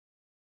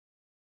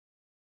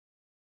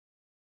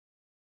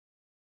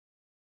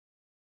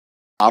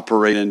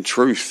operate in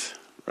truth,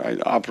 right?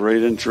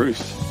 Operate in truth.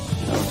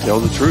 Tell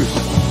the truth.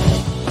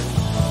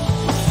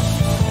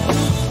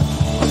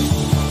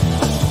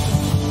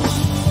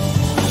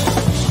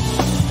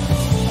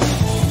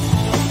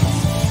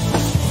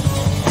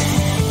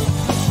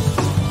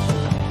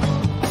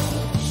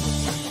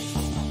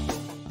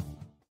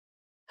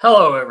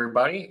 Hello,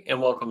 everybody,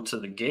 and welcome to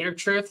the Gator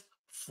Truth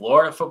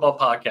Florida Football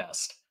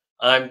Podcast.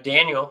 I'm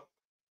Daniel,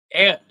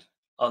 and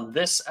on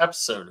this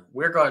episode,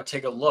 we're going to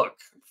take a look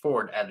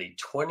forward at the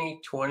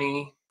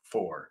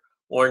 2024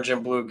 Orange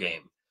and Blue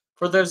game.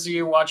 For those of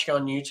you watching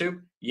on YouTube,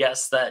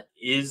 yes, that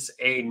is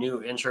a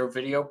new intro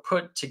video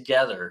put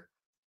together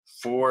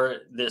for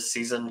this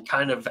season,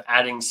 kind of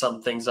adding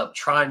some things up,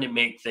 trying to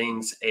make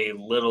things a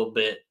little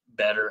bit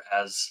better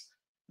as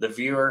the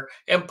viewer.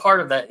 And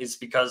part of that is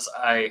because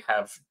I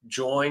have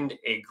joined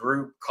a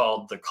group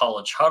called the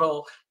College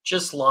Huddle,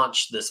 just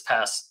launched this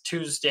past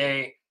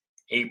Tuesday,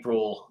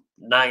 April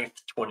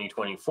 9th,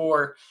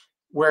 2024,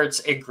 where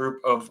it's a group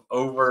of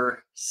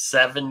over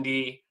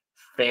 70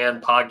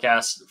 fan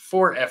podcasts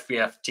for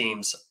FBS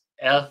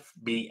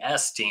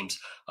teams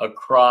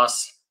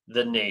across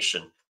the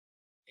nation.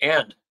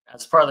 And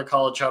as part of the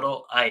College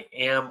Huddle, I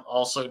am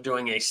also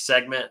doing a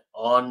segment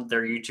on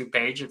their YouTube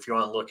page, if you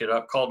want to look it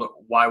up, called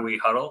Why We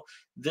Huddle.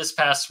 This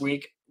past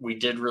week, we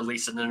did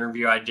release an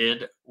interview I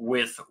did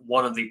with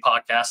one of the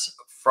podcasts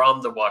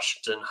from the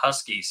Washington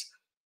Huskies.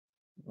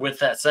 With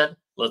that said,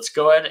 let's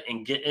go ahead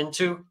and get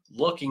into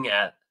looking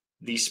at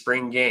the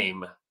spring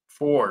game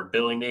for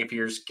Billy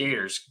Napier's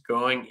Gators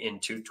going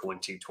into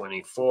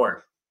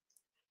 2024.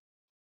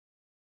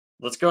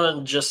 Let's go ahead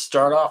and just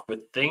start off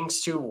with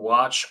things to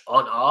watch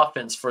on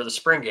offense for the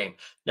spring game.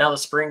 Now, the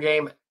spring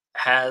game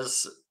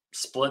has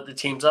split the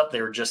teams up.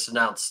 They were just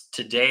announced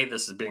today.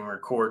 This is being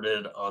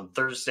recorded on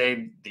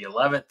Thursday, the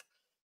 11th.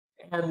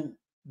 And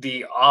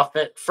the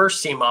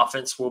first team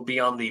offense will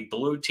be on the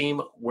blue team,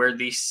 where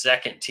the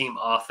second team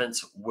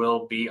offense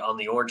will be on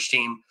the orange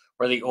team,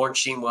 where the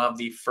orange team will have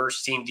the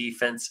first team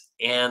defense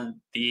and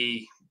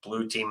the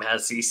blue team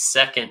has the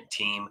second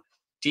team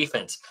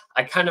defense.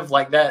 I kind of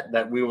like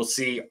that we will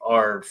see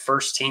our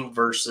first team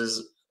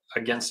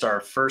against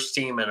our first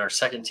team and our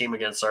second team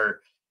against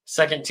our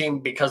second team,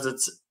 because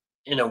it's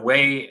in a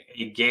way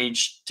a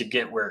gauge to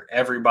get where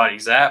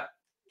everybody's at.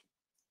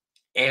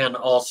 And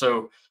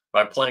also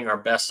by playing our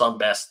best on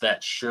best,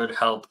 that should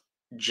help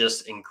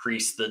just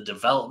increase the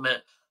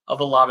development of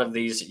a lot of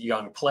these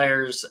young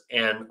players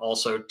and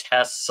also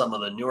test some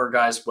of the newer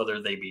guys,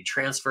 whether they be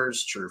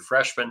transfers, true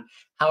freshmen,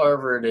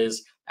 however it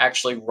is,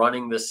 actually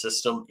running the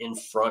system in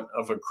front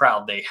of a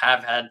crowd. They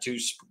have had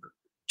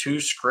two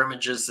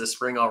scrimmages this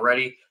spring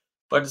already,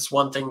 but it's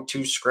one thing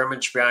to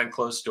scrimmage behind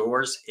closed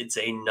doors. It's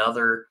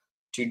another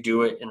to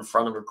do it in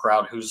front of a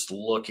crowd who's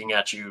looking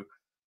at you,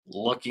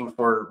 looking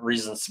for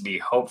reasons to be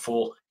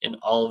hopeful and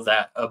all of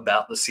that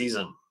about the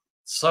season.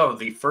 So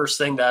the first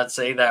thing that I'd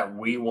say that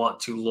we want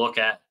to look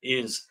at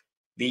is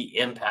the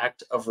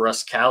impact of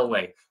Russ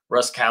Callaway.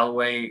 Russ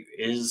Callaway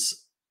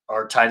is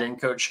our tight end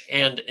coach,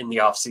 and in the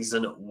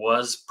offseason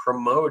was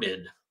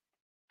promoted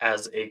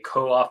as a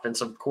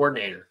co-offensive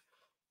coordinator.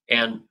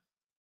 And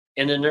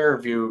in an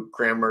interview,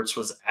 Graham Mertz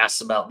was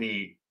asked about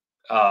the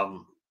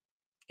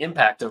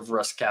impact of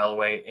Russ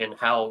Callaway and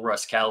how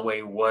Russ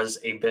Callaway was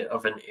a bit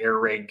of an air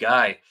raid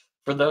guy.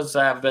 For those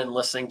that have been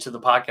listening to the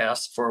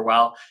podcast for a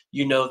while,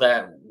 you know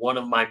that one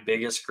of my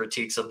biggest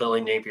critiques of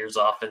Billy Napier's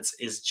offense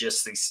is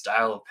just the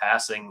style of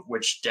passing,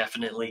 which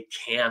definitely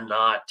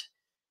cannot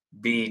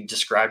be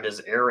described as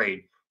air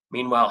raid.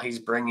 Meanwhile, he's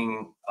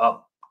bringing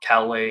up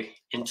Callaway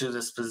into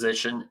this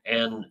position,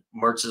 and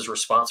Mertz's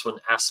response when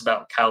asked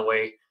about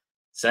Callaway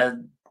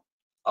said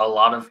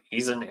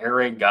he's an air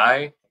raid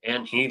guy,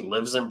 and he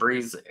lives and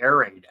breathes air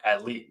raid,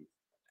 at least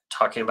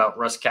talking about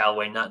Russ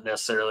Callaway, not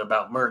necessarily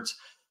about Mertz.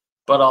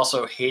 But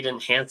also Hayden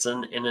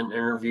Hansen in an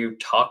interview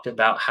talked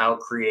about how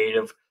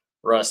creative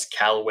Russ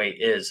Callaway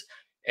is.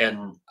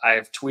 And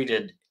I've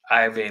tweeted,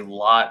 I have a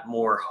lot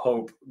more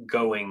hope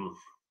going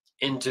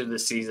into the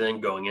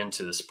season, going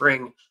into the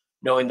spring,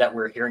 knowing that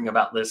we're hearing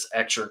about this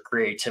extra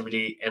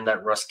creativity and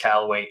that Russ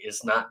Callaway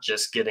is not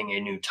just getting a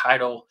new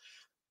title,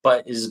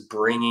 but is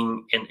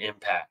bringing an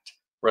impact.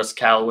 Russ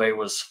Callaway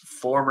was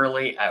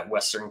formerly at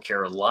Western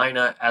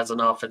Carolina as an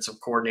offensive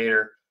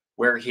coordinator,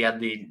 where he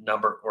had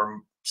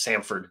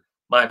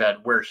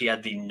where he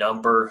had the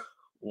number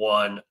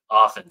one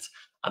offense.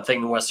 I'm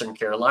thinking Western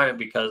Carolina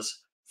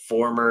because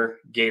former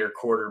Gator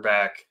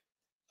quarterback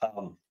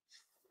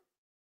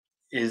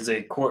is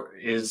the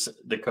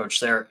coach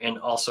there and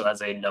also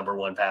has a number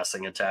one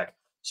passing attack.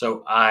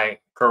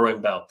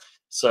 Kerwin Bell.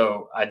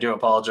 So I do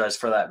apologize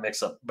for that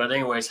mix-up. But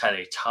anyways, had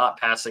a top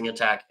passing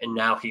attack, and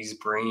now he's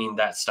bringing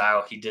that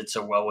style he did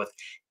so well with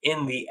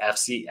in the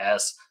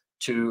FCS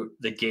to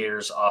the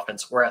Gators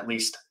offense, or at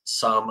least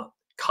some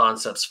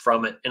concepts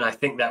from it. And I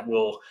think that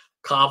will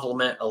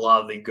complement a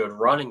lot of the good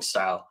running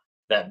style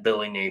that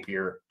Billy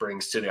Napier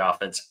brings to the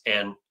offense.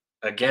 And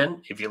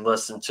again, if you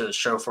listen to the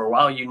show for a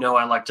while, you know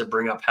I like to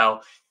bring up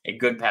how a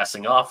good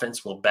passing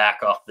offense will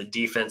back off the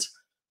defense.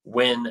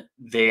 when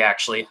they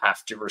actually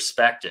have to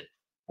respect it.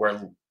 Where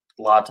a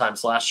lot of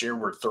times last year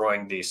we're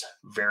throwing these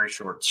very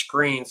short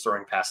screens,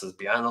 throwing passes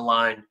behind the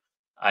line.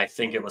 I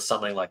think it was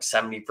something like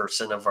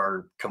 70% of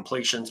our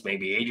completions,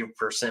 maybe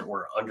 80%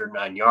 were under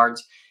 9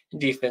 yards, and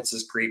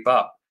defenses creep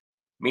up.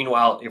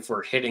 Meanwhile, if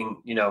we're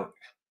hitting,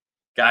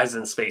 guys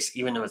in space,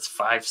 even if it's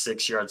 5,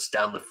 6 yards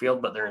down the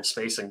field, but they're in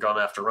space and going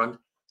after run,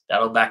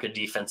 that'll back a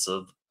defense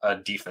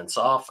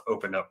off,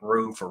 open up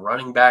room for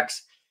running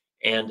backs,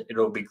 and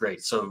it'll be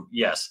great. So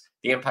yes,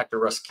 the impact of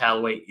Russ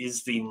Callaway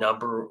is the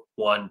number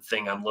one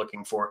thing I'm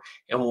looking for.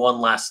 And one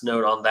last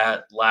note on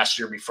that: last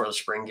year before the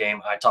spring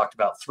game, I talked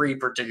about three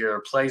particular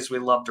plays we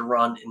love to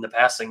run in the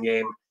passing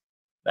game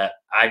that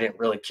I didn't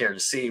really care to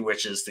see,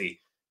 which is the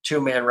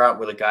two-man route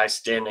with a guy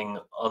standing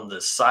on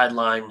the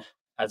sideline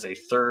as a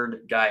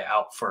third guy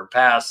out for a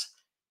pass.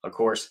 Of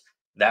course,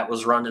 that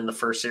was run in the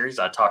first series.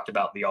 I talked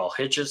about the all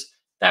hitches.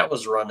 That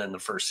was run in the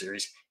first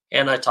series.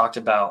 And I talked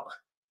about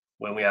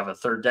when we have a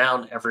third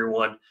down,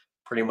 everyone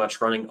pretty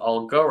much running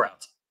all go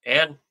routes.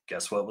 And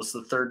guess what was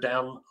the third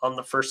down on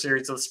the first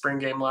series of the spring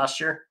game last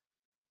year?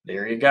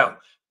 There you go.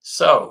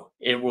 So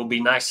it will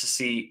be nice to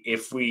see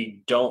if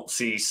we don't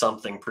see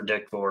something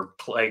predictable or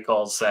play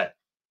calls that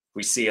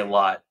we see a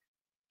lot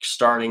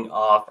starting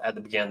off at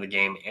the beginning of the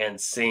game and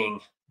seeing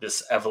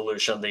this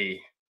evolution of the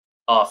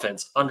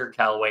offense under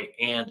Callaway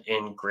and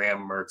in Graham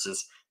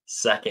Mertz's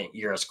second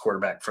year as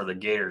quarterback for the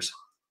Gators.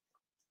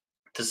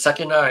 The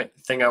second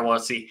thing I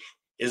want to see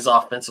is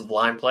offensive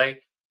line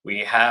play. We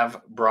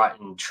have brought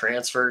in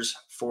transfers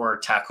for our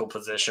tackle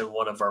position,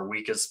 one of our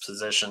weakest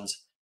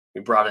positions.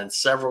 We brought in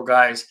several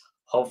guys.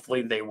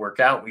 Hopefully they work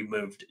out. We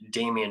moved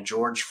Damian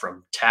George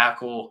from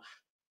tackle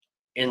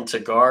into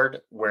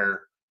guard,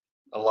 where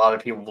a lot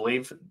of people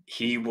believe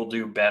he will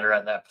do better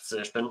at that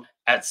position.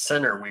 At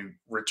center, we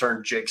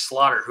returned Jake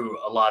Slaughter, who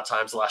a lot of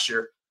times last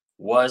year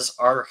was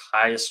our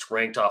highest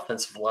ranked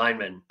offensive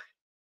lineman.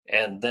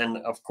 And then,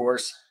 of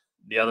course,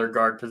 the other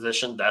guard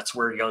position, that's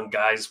where young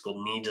guys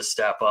will need to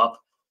step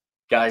up.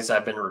 Guys that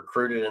have been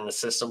recruited in the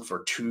system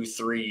for 2,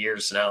 3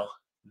 years now.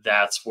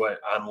 That's what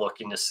I'm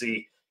looking to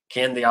see.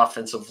 Can the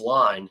offensive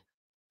line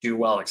do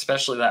well,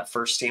 especially that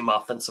first team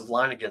offensive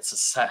line against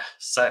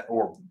the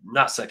or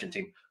not second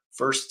team,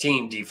 first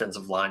team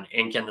defensive line,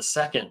 and can the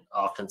second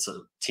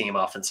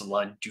offensive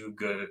line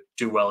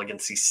do well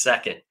against the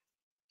second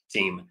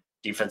team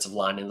defensive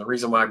line? And the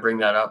reason why I bring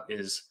that up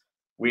is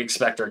we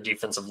expect our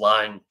defensive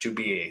line to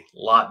be a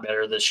lot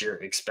better this year,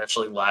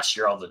 especially last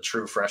year, all the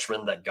true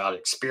freshmen that got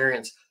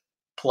experience,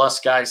 plus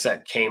guys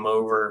that came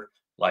over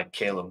like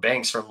Caleb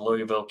Banks from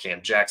Louisville,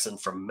 Cam Jackson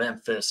from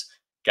Memphis,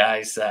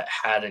 guys that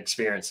had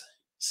experience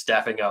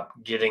stepping up,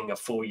 getting a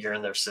full year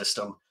in their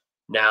system.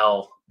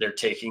 Now they're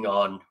taking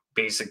on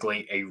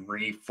basically a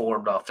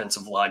reformed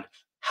offensive line.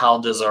 How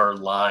does our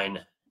line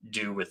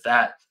do with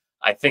that?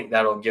 I think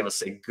that'll give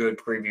us a good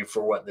preview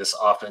for what this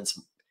offense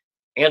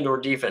and or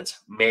defense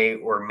may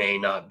or may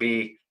not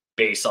be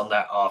based on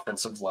that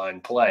offensive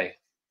line play.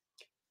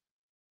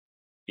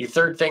 The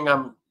third thing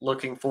I'm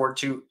looking forward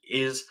to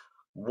is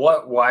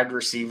what wide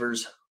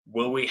receivers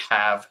will we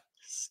have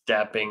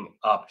stepping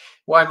up?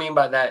 What I mean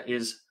by that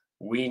is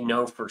we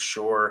know for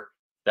sure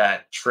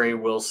that Trey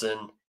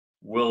Wilson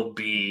will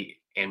be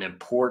an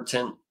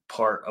important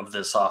part of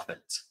this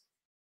offense.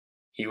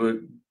 He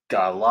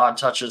got a lot of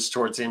touches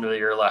towards the end of the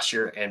year last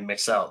year and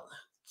mixed out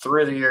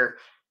through the year.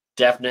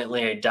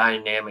 Definitely a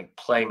dynamic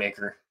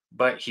playmaker,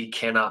 but he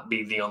cannot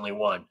be the only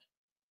one.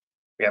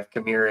 We have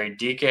Kamire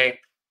Dike,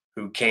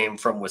 who came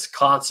from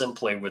Wisconsin,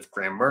 played with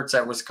Graham Mertz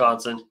at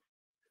Wisconsin,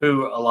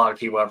 who a lot of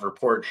people have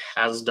reported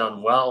has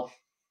done well.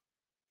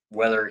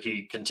 Whether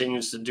he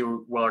continues to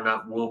do well or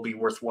not will be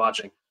worth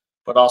watching.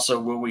 But also,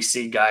 will we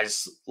see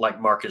guys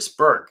like Marcus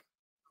Burke,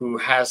 who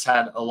has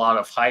had a lot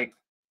of hype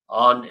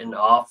on and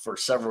off for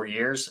several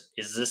years?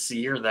 Is this the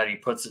year that he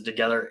puts it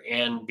together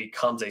and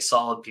becomes a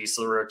solid piece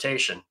of the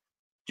rotation?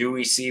 Do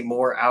we see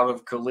more out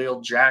of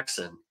Khalil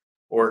Jackson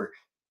or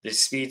the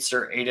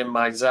speedster Aiden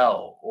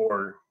Mizell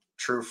or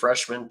true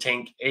freshman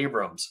Tank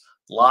Abrams?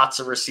 Lots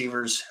of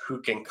receivers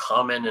who can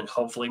come in and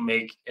hopefully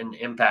make an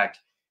impact.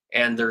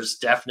 And there's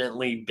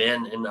definitely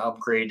been an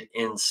upgrade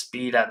in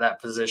speed at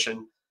that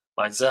position.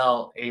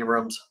 Mizell,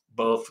 Abrams,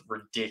 both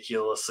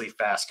ridiculously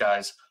fast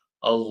guys,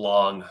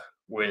 along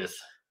with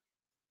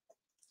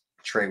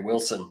Trey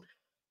Wilson.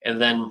 And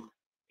then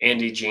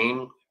Andy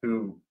Jean,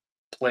 who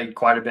played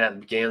quite a bit at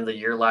the beginning of the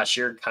year last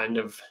year, kind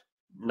of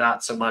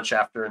not so much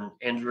after an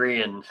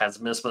injury and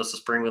has missed most of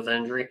spring with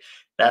injury.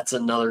 That's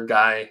another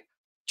guy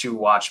to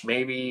watch,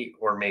 maybe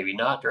or maybe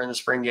not during the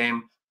spring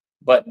game,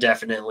 but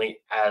definitely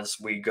as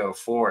we go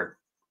forward.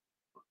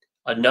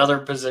 Another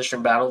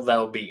position battle that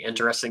will be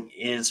interesting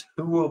is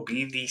who will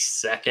be the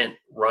second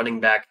running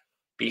back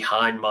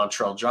behind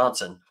Montrell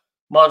Johnson.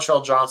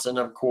 Montrell Johnson,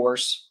 of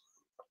course,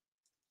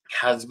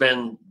 has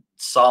been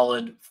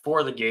solid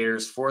for the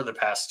Gators for the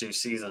past 2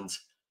 seasons.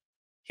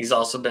 He's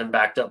also been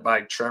backed up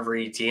by Trevor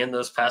Etienne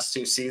those past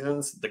 2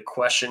 seasons. The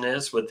question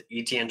is, with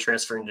Etienne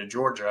transferring to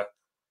Georgia,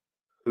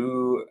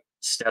 who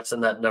steps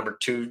in that number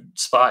 2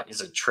 spot?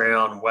 Is it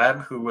Trayon Webb,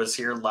 who was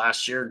here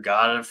last year,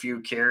 got a few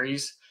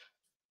carries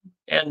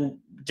and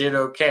did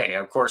okay?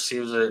 Of course, he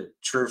was a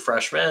true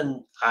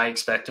freshman. I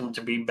expect him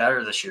to be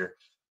better this year.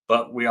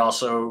 But we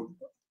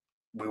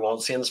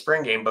won't see in the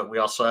spring game, but we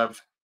also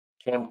have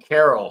Cam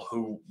Carroll,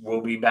 who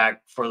will be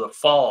back for the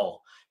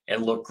fall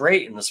and looked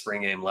great in the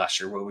spring game last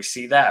year. Will we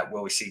see that?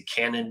 Will we see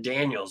Cannon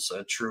Daniels,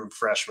 a true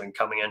freshman,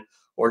 coming in,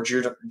 or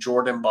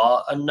Jordan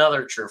Ball,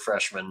 another true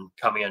freshman,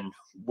 coming in?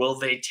 Will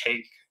they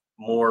take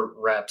more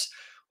reps?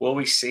 Will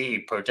we see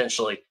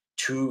potentially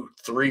 2,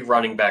 3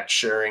 running backs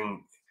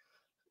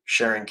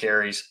sharing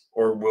carries,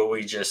 or will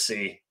we just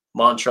see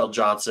Montrell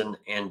Johnson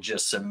and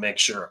just a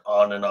mixture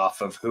on and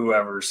off of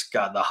whoever's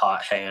got the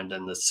hot hand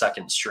in the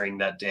second string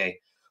that day?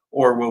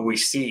 Or will we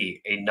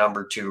see a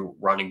number 2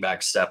 running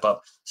back step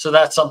up? So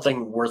that's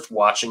something worth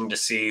watching to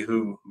see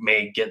who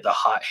may get the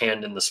hot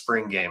hand in the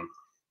spring game.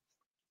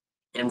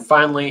 And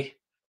finally,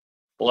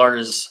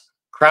 Florida's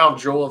crown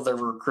jewel of the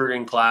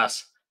recruiting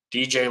class,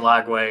 DJ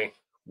Lagway,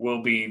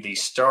 will be the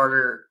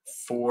starter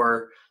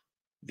for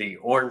the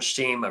Orange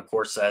team. Of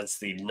course, that's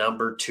the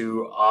number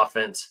 2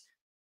 offense.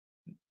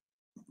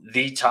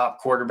 The top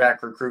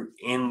quarterback recruit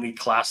in the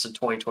class of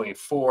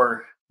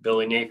 2024.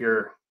 Billy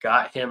Napier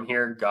got him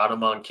here, got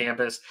him on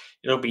campus.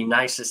 It'll be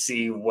nice to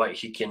see what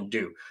he can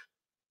do.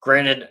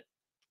 Granted,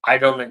 I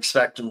don't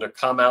expect him to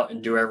come out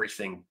and do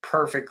everything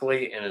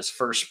perfectly in his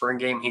first spring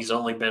game. He's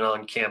only been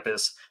on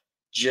campus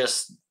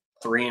just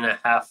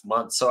 3.5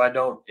 months, so I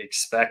don't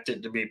expect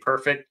it to be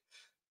perfect,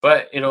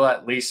 but it'll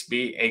at least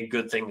be a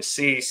good thing to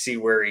see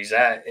where he's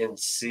at and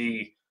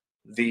see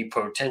the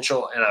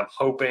potential. And I'm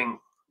hoping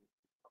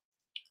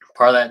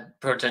part of that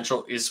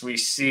potential is we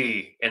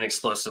see an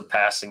explosive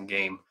passing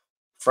game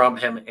from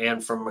him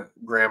and from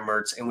Graham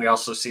Mertz. And we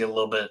also see a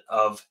little bit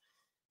of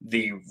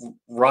the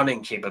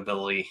running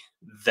capability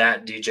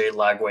that DJ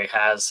Lagway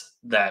has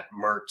that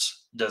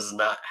Mertz does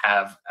not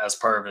have as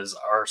part of his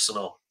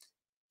arsenal.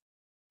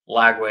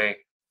 Lagway,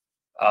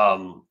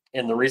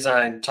 and the reason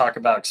I talk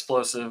about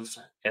explosive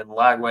and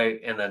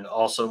Lagway and then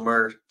also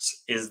Mertz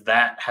is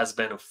that has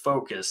been a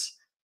focus.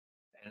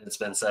 And it's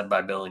been said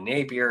by Billy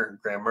Napier,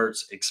 Graham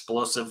Mertz,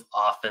 explosive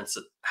offense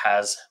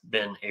has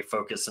been a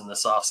focus in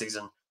this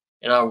offseason.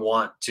 And I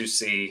want to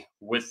see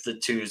with the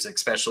 2s,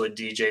 especially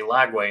DJ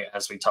Lagway,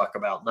 as we talk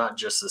about not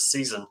just this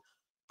season,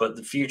 but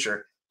the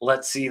future.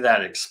 Let's see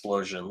that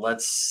explosion.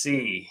 Let's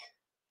see,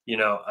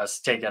 us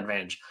take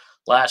advantage.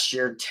 Last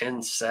year,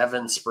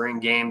 10-7 spring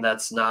game.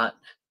 That's not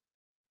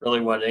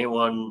really what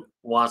anyone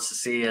wants to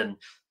see. And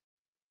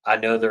I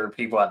know there were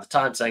people at the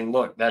time saying,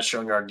 look, that's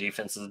showing our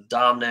defense is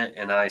dominant.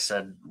 And I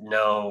said,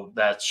 no,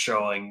 that's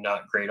showing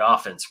not great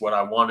offense. What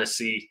I want to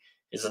see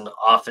is an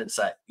offense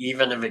that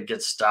even if it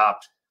gets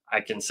stopped, I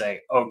can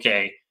say,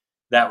 okay,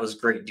 that was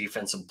great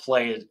defensive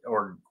play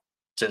or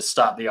to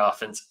stop the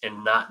offense,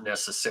 and not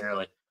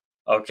necessarily,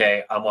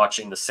 okay, I'm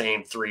watching the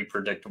same 3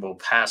 predictable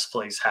pass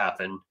plays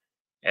happen,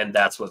 and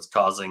that's what's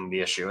causing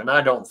the issue. And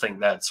I don't think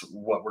that's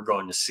what we're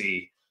going to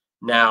see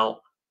now.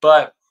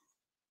 But,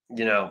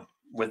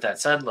 with that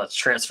said, let's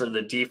transfer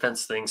the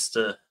defense things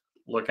to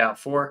look out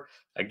for.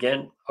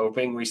 Again,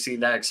 hoping we see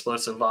that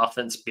explosive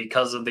offense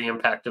because of the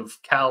impact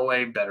of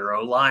Callaway, better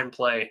O-line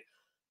play.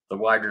 The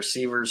wide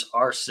receivers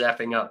are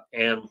stepping up,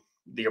 and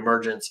the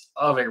emergence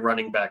of a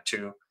running back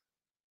 2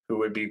 who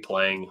would be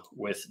playing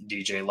with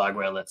DJ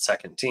Lagway on that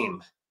second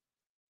team.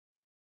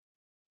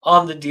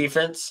 On the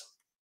defense,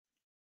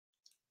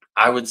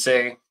 I would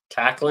say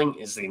tackling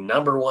is the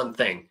number 1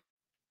 thing.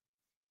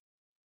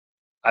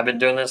 I've been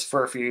doing this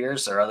for a few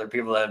years. There are other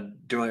people that are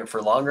doing it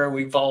for longer.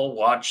 We've all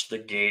watched the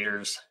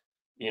Gators,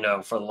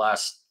 for the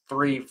last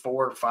 3,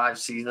 4, 5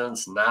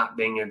 seasons, not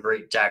being a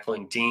great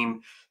tackling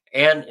team.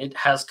 And it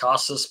has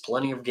cost us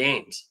plenty of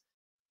games.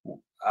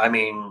 I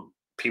mean,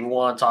 people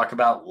want to talk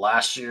about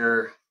last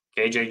year,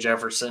 KJ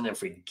Jefferson.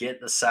 If we get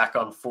the sack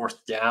on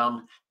 4th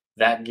down,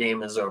 that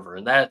game is over.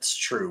 And that's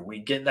true. We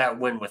get that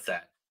win with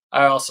that.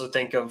 I also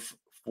think of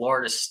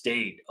Florida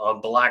State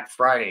on Black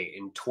Friday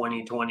in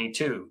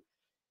 2022.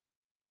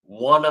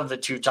 One of the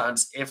 2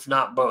 times, if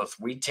not both,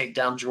 we take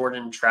down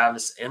Jordan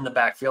Travis in the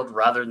backfield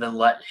rather than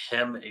let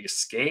him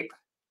escape.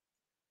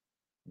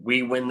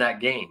 We win that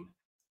game.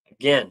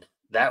 Again,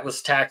 that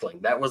was tackling.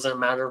 That wasn't a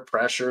matter of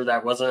pressure.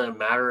 That wasn't a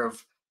matter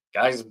of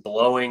guys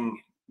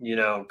blowing,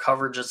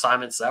 coverage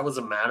assignments. That was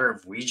a matter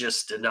of we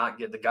just did not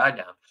get the guy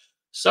down.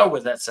 So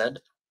with that said,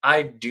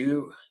 I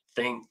do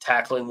think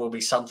tackling will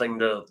be something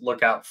to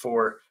look out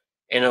for.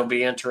 And it'll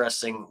be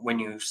interesting when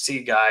you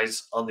see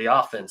guys on the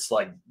offense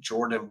like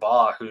Jordan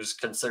Baugh, who's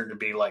considered to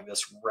be like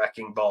this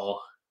wrecking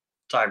ball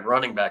type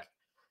running back,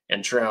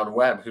 and Trayon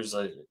Webb, who's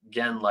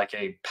again like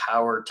a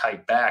power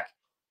type back.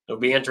 It'll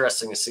be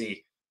interesting to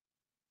see,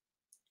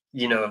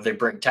 if they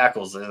break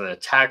tackles. Is it a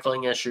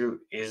tackling issue?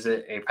 Is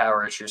it a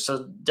power issue?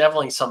 So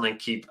definitely something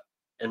to keep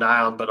an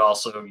eye on, but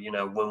also,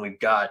 when we've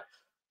got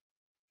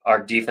our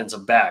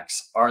defensive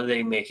backs, are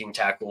they making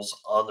tackles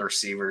on the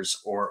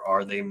receivers or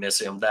are they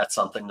missing them? That's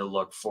something to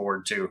look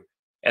forward to.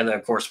 And then,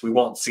 of course, we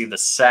won't see the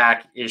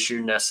sack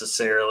issue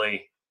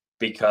necessarily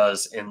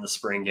because in the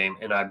spring game,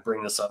 and I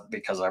bring this up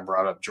because I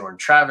brought up Jordan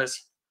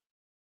Travis,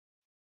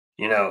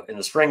 in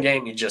the spring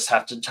game, you just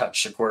have to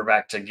touch the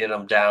quarterback to get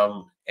them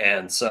down.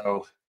 And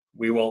so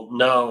we won't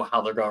know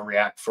how they're going to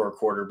react for a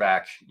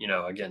quarterback.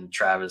 Again,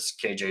 Travis,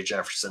 KJ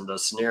Jefferson,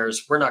 those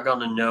scenarios, we're not going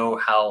to know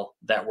how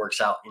that works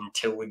out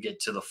until we get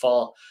to the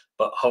fall.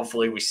 But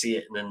hopefully we see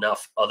it in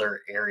enough other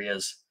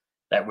areas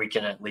that we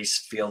can at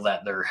least feel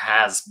that there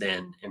has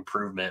been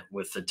improvement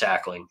with the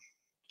tackling.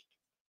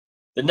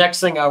 The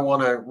next thing I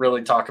want to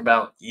really talk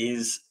about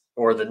is,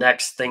 or the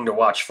next thing to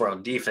watch for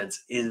on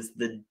defense is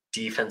the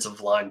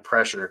defensive line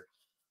pressure.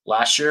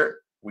 Last year,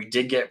 we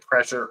did get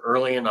pressure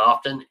early and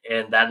often,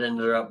 and that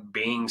ended up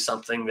being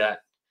something that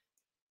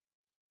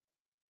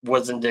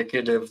was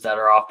indicative that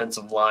our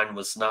offensive line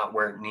was not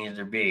where it needed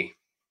to be.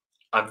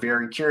 I'm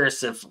very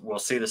curious if we'll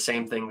see the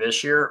same thing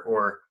this year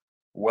or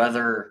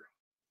whether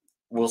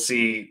we'll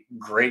see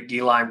great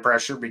D line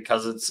pressure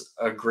because it's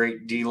a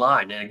great D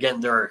line. And again,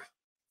 there are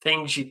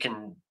things you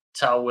can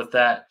tell with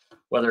that,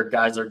 whether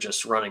guys are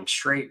just running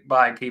straight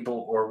by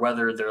people or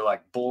whether they're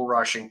like bull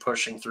rushing,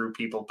 pushing through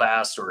people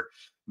past, or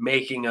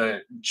making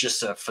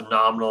just a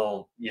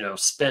phenomenal,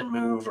 spin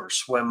move or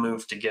swim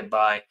move to get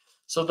by.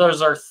 So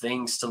those are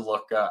things to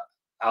look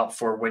out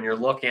for when you're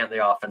looking at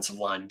the offensive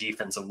line,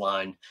 defensive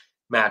line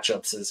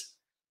matchups. Is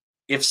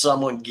if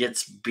someone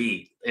gets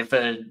beat, if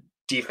a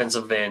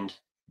defensive end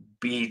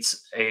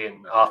beats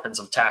an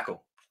offensive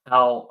tackle,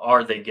 how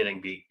are they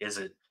getting beat? Is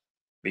it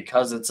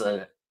because it's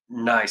a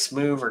nice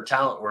move or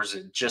talent, or is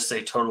it just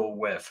a total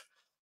whiff?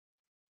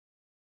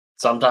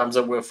 Sometimes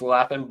a whiff will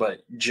happen, but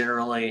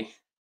generally,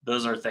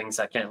 those are things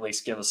that can at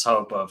least give us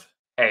hope of,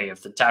 hey,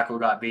 if the tackle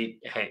got beat,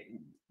 hey,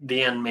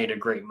 the end made a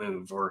great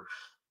move, or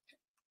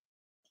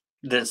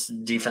this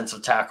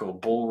defensive tackle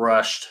bull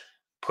rushed,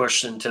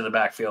 pushed into the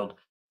backfield,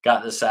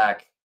 got the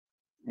sack,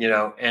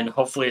 and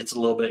hopefully it's a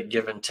little bit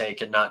give and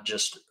take and not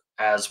just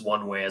as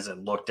one way as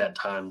it looked at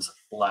times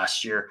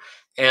last year.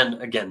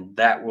 And again,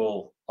 that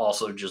will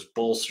also just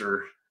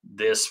bolster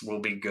this will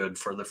be good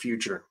for the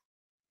future.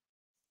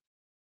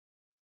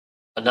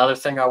 Another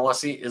thing I want to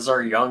see is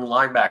our young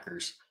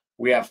linebackers.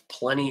 We have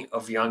plenty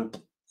of young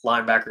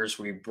linebackers.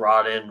 We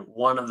brought in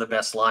one of the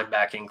best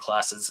linebacking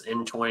classes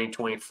in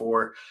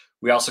 2024.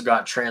 We also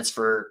got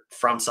transfer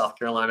from South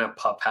Carolina,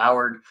 Pup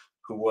Howard,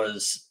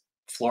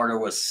 Florida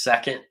was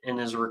second in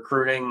his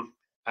recruiting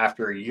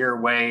after a year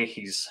away.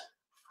 He's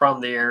from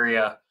the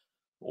area,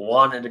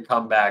 wanted to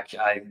come back.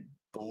 I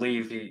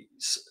believe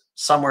he's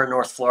somewhere in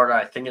North Florida.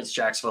 I think it's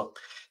Jacksonville.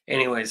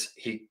 Anyways,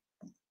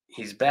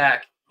 he's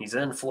back. He's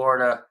in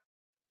Florida,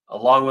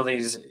 along with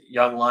these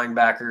young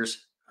linebackers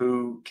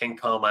who can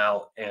come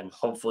out and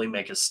hopefully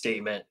make a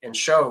statement and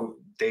show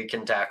they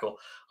can tackle,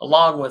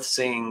 along with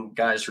seeing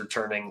guys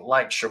returning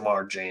like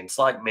Shamar James,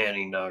 like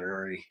Manny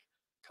Nunnery,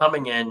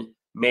 coming in,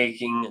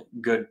 making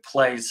good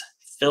plays,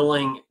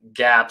 filling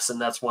gaps. And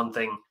that's one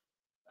thing,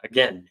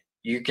 again,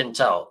 you can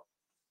tell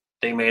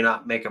they may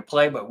not make a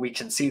play, but we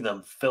can see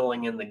them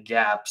filling in the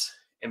gaps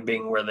and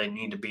being where they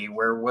need to be,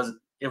 where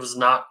it was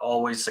not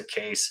always the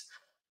case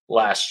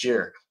last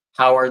year.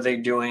 How are they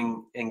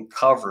doing in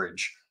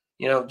coverage?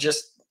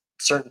 Just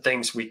certain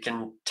things we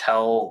can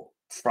tell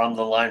from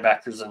the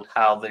linebackers and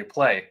how they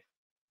play.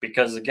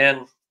 Because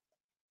again,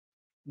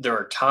 there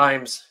are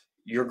times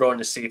you're going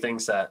to see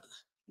things that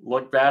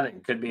look bad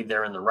and could be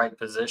they're in the right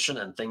position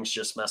and things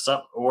just mess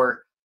up,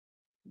 or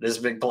this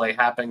big play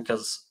happened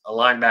because a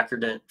linebacker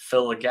didn't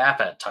fill a gap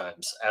at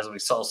times, as we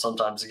saw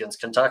sometimes against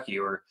Kentucky,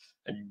 or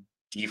a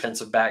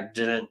defensive back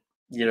didn't,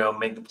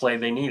 make the play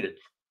they needed.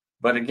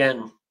 But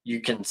again, you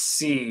can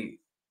see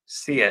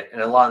it in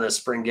a lot of the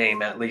spring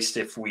game, at least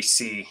if we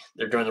see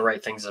they're doing the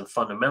right things in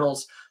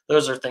fundamentals.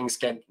 Those are things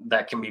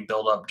that can be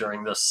built up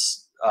during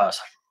this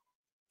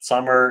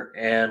summer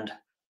and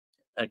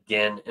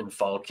again in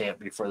fall camp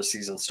before the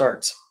season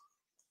starts.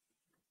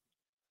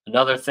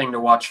 Another thing to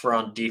watch for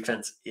on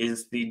defense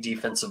is the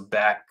defensive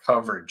back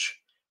coverage.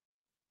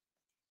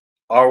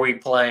 Are we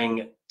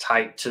playing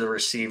tight to the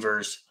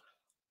receivers?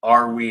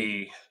 Are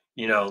we,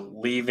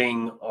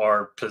 leaving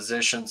our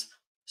positions,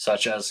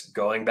 such as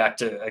going back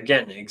to,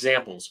 again,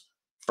 examples.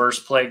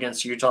 First play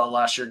against Utah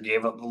last year,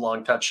 gave up the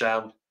long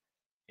touchdown.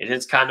 It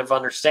is kind of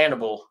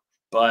understandable,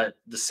 but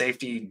the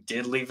safety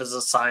did leave his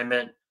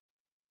assignment.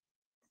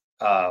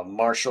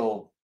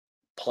 Marshall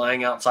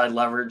playing outside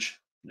leverage.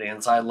 The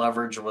inside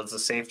leverage was the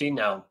safety.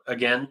 Now,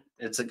 again,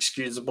 it's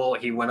excusable.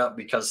 He went up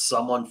because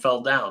someone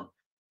fell down.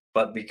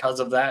 But because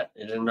of that,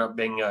 it ended up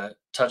being a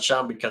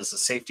touchdown because the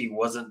safety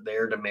wasn't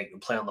there to make the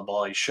play on the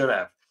ball he should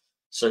have.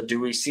 So do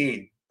we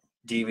see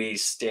DBs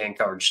stay in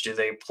coverage? Do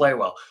they play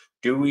well?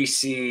 Do we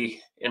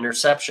see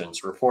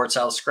interceptions? Reports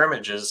out of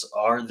scrimmages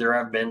there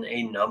have been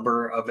a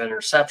number of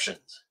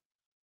interceptions.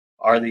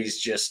 Are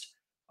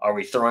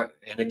we throwing,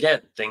 and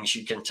again, things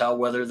you can tell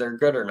whether they're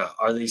good or not.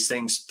 Are these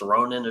things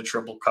thrown into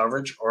triple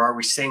coverage, or are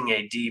we seeing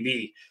a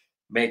DB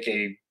make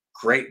a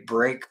great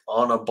break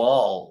on a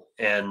ball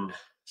and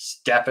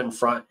step in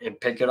front and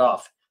pick it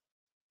off?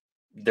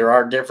 There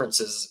are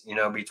differences,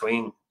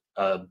 between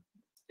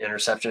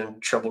interception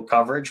triple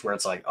coverage where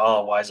it's like,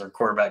 oh, why is our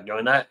quarterback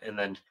doing that? And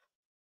then,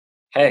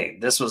 hey,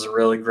 this was a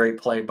really great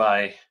play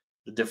by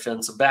the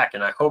defensive back.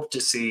 And I hope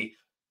to see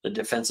the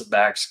defensive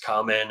backs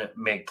come in,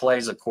 make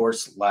plays. Of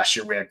course, last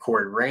year we had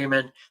Corey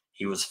Raymond.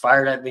 He was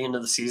fired at the end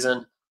of the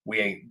season.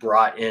 We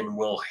brought in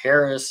Will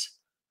Harris,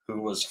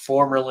 who was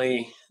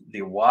formerly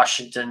the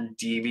Washington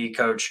DB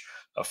coach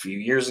a few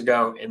years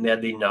ago, and they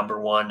had the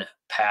 #1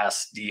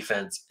 pass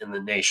defense in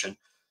the nation.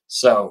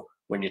 So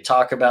when you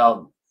talk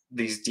about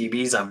these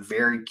DBs, I'm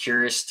very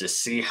curious to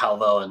see how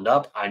they'll end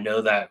up. I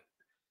know that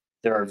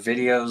there are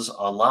videos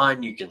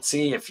online you can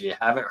see if you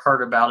haven't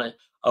heard about it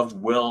of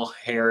Will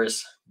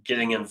Harris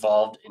getting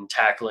involved in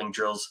tackling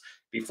drills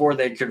before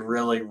they could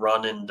really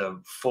run into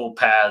full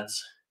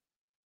pads.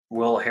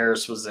 Will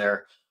Harris was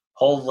there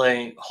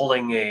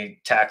holding a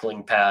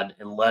tackling pad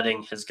and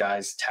letting his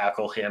guys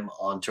tackle him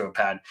onto a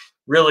pad.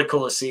 Really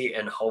cool to see,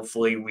 and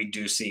hopefully we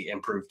do see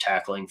improved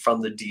tackling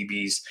from the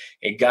DBs.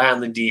 A guy on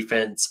the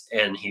defense,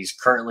 and he's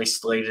currently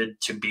slated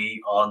to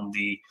be on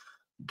the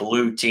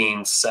blue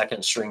team's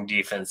second string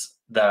defense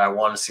that I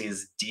want to see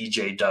is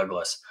DJ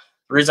Douglas.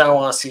 The reason I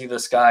want to see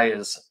this guy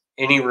is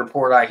any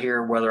report I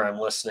hear, whether I'm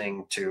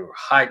listening to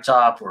High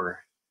Top or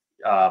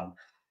um,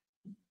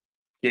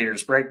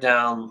 Gators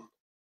Breakdown,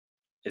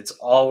 it's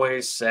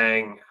always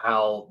saying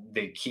how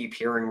they keep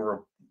hearing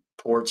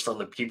reports from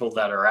the people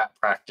that are at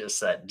practice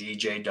that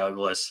DJ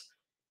Douglas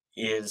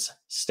is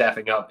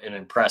stepping up and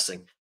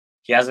impressing.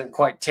 He hasn't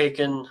quite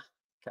taken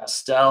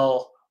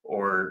Castell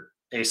or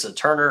Asa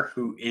Turner,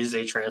 who is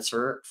a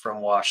transfer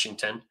from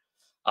Washington.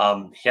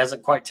 He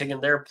hasn't quite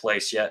taken their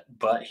place yet,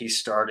 but he's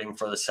starting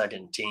for the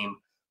second team,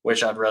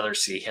 which I'd rather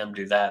see him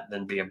do that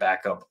than be a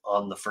backup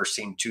on the first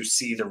team to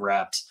see the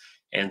reps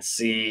and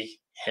see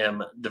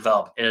him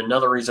develop. And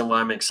another reason why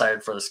I'm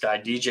excited for this guy,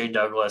 DJ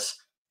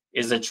Douglas,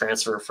 is a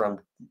transfer from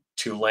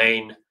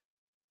Tulane.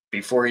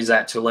 Before he's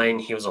at Tulane,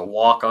 he was a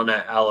walk-on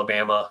at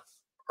Alabama,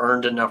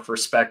 earned enough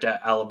respect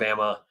at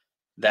Alabama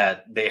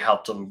that they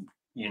helped him,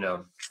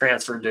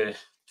 transfer to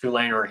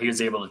Tulane, or he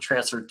was able to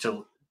transfer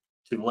to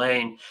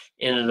Tulane,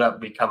 ended up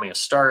becoming a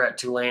starter at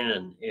Tulane.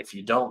 And if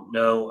you don't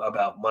know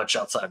about much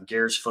outside of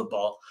Gators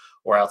football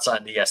or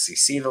outside the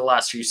SEC the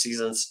last few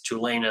seasons,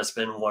 Tulane has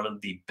been one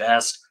of the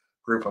best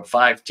group of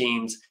 5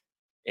 teams.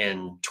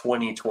 In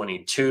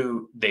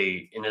 2022,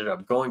 they ended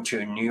up going to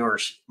a New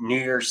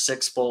Year's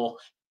Six Bowl,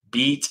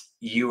 beat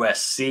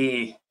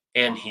USC,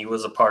 and he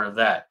was a part of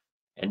that.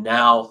 And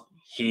now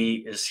he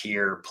is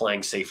here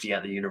playing safety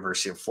at the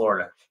University of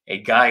Florida.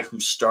 A guy who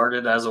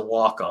started as a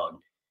walk-on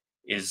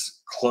is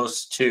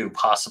close to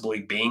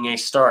possibly being a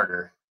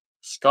starter,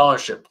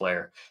 scholarship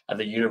player at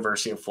the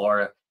University of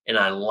Florida. And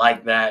I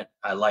like that.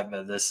 I like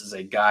that this is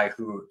a guy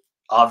who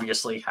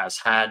obviously has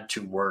had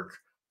to work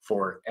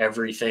for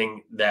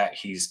everything that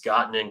he's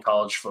gotten in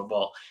college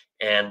football.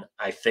 And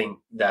I think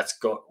that's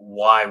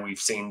why we've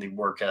seen the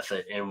work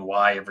ethic and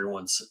why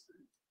everyone's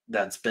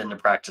that's been to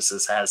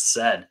practices has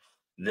said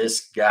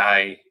this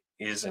guy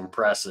is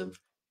impressive.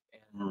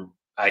 And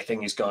I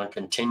think he's going to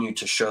continue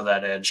to show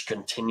that edge,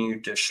 continue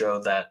to show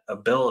that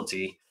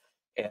ability.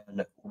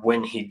 And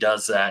when he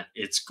does that,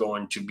 it's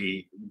going to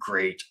be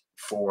great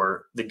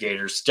for the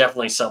Gators.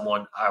 Definitely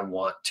someone I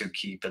want to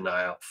keep an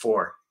eye out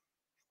for.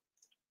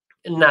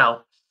 And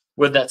now,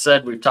 with that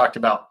said, we've talked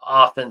about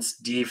offense,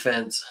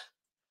 defense,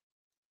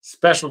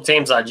 special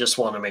teams. I just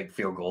want to make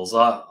field goals.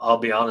 I'll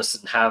be honest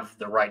and have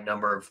the right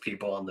number of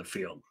people on the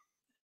field.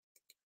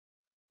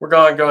 We're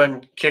going to go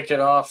and kick it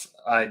off.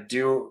 I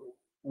do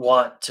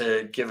want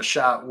to give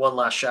one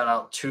last shout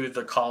out to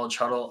the College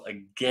Huddle.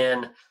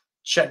 Again,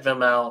 check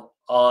them out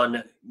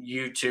on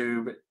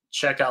YouTube.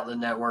 Check out the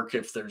network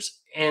if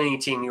there's any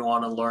team you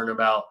want to learn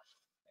about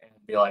and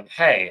be like,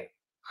 hey,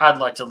 I'd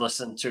like to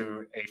listen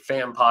to a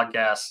fan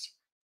podcast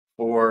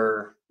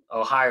for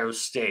Ohio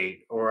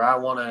State, or I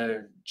want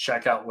to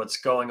check out what's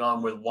going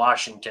on with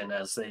Washington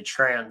as they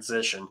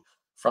transition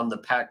from the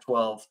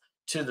Pac-12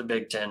 to the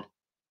Big Ten.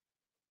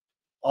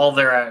 All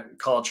there at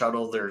College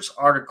Huddle. There's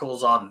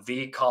articles on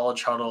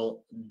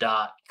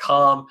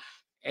thecollegehuddle.com.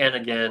 And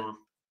again,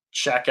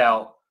 check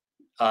out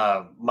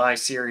my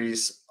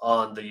series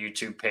on the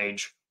YouTube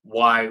page,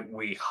 Why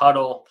We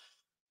Huddle,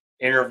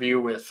 interview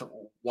with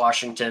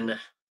Washington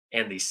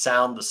and the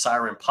Sound the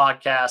Siren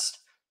podcast.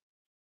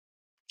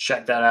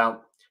 Check that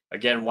out.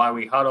 Again, Why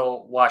We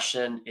Huddle,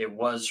 Washington. It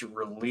was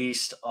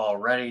released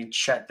already.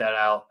 Check that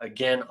out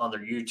again on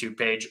their YouTube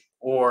page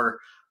or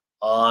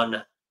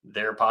on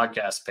their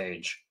podcast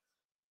page.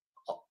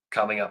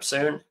 Coming up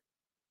soon,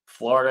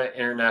 Florida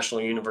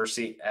International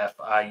University,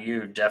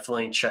 FIU.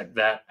 Definitely check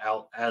that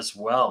out as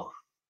well.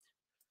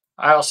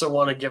 I also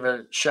want to give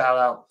a shout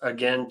out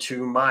again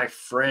to my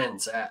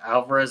friends at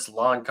Alvarez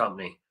Lawn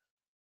Company.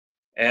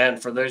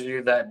 And for those of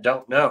you that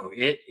don't know,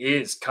 it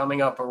is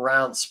coming up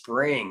around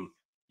spring.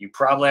 You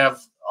probably have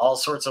all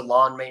sorts of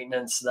lawn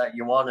maintenance that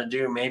you want to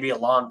do. Maybe a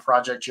lawn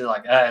project. You're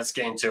like, it's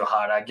getting too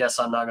hot. I guess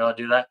I'm not going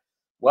to do that.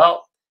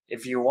 Well,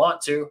 if you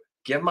want to,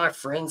 give my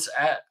friends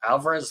at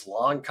Alvarez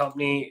Lawn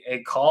Company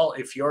a call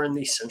if you're in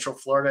the Central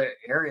Florida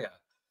area.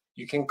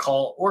 you can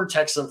call or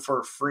text them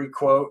for a free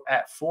quote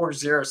at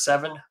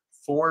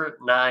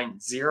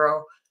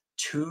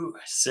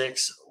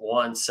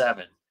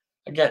 407-490-2617.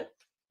 Again,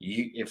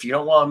 if you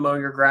don't want to mow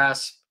your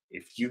grass,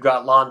 if you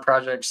got lawn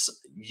projects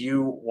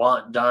you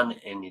want done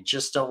and you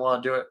just don't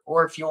want to do it,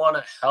 or if you want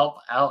to help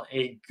out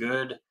a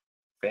good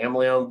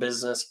family-owned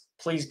business,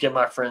 please give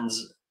my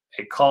friends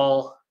a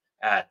call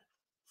at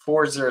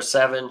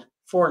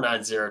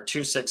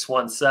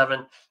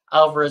 407-490-2617.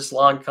 Alvarez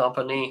Lawn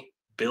Company,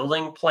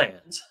 building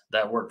plans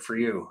that work for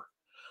you.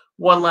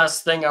 One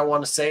last thing I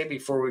want to say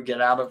before we get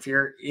out of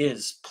here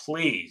is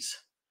please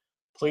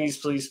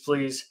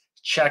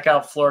check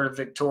out Florida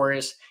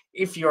Victorious.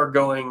 If you're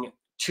going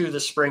to the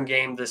spring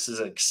game, this is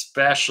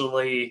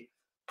especially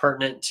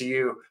pertinent to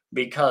you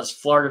because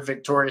Florida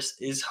Victorious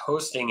is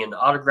hosting an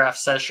autograph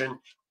session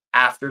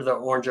after the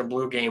orange and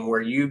blue game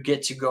where you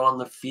get to go on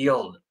the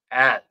field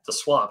at the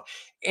Swamp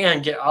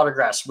and get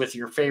autographs with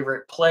your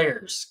favorite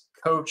players,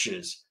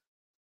 coaches,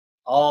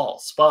 all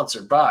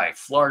sponsored by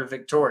Florida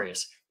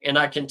Victorious. And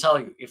I can tell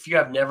you, if you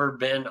have never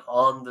been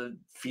on the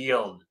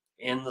field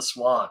in the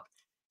Swamp,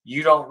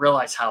 you don't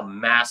realize how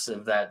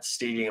massive that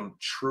stadium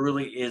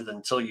truly is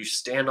until you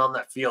stand on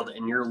that field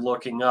and you're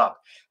looking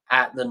up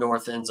at the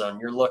north end zone.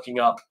 You're looking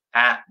up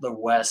at the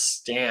west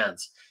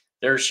stands.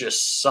 There's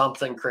just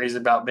something crazy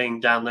about being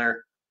down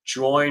there.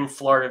 Join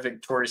Florida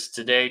Victorious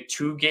today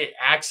to get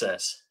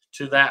access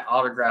to that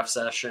autograph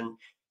session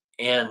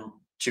and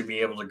to be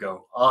able to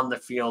go on the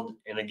field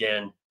and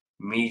again,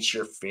 meet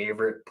your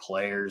favorite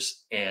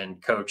players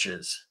and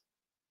coaches.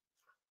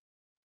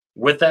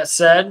 With that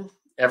said,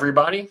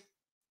 everybody,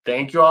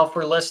 thank you all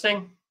for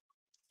listening.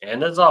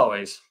 And as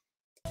always,